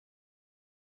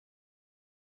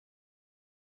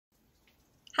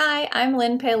Hi, I'm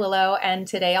Lynn Paolillo, and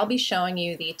today I'll be showing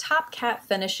you the Top Cat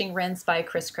Finishing Rinse by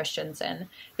Chris Christensen.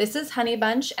 This is Honey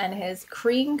Bunch, and his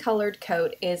cream-colored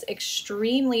coat is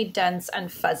extremely dense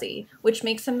and fuzzy, which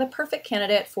makes him the perfect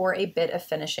candidate for a bit of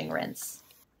finishing rinse.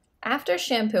 After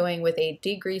shampooing with a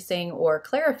degreasing or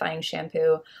clarifying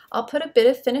shampoo, I'll put a bit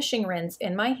of finishing rinse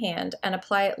in my hand and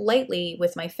apply it lightly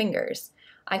with my fingers.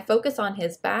 I focus on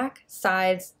his back,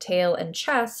 sides, tail, and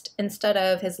chest instead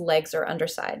of his legs or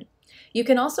underside. You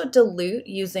can also dilute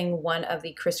using one of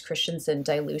the Chris Christensen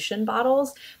dilution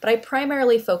bottles, but I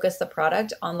primarily focus the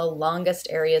product on the longest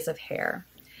areas of hair.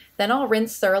 Then I'll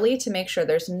rinse thoroughly to make sure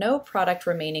there's no product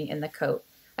remaining in the coat.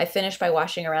 I finish by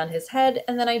washing around his head,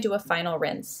 and then I do a final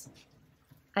rinse.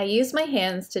 I use my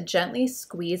hands to gently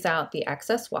squeeze out the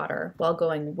excess water while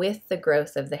going with the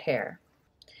growth of the hair.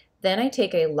 Then I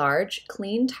take a large,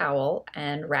 clean towel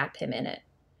and wrap him in it.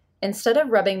 Instead of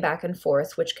rubbing back and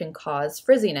forth, which can cause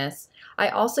frizziness, I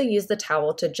also use the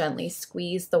towel to gently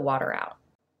squeeze the water out.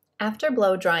 After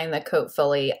blow drying the coat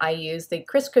fully, I use the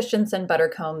Chris Christensen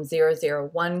Buttercomb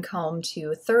 001 comb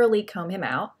to thoroughly comb him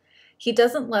out. He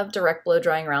doesn't love direct blow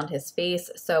drying around his face,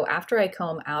 so after I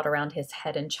comb out around his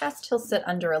head and chest, he'll sit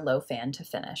under a low fan to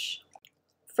finish.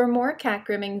 For more cat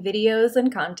grooming videos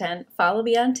and content, follow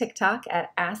me on TikTok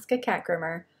at Ask a Cat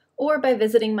Groomer, or by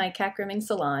visiting my cat grooming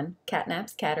salon,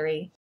 Catnaps Cattery.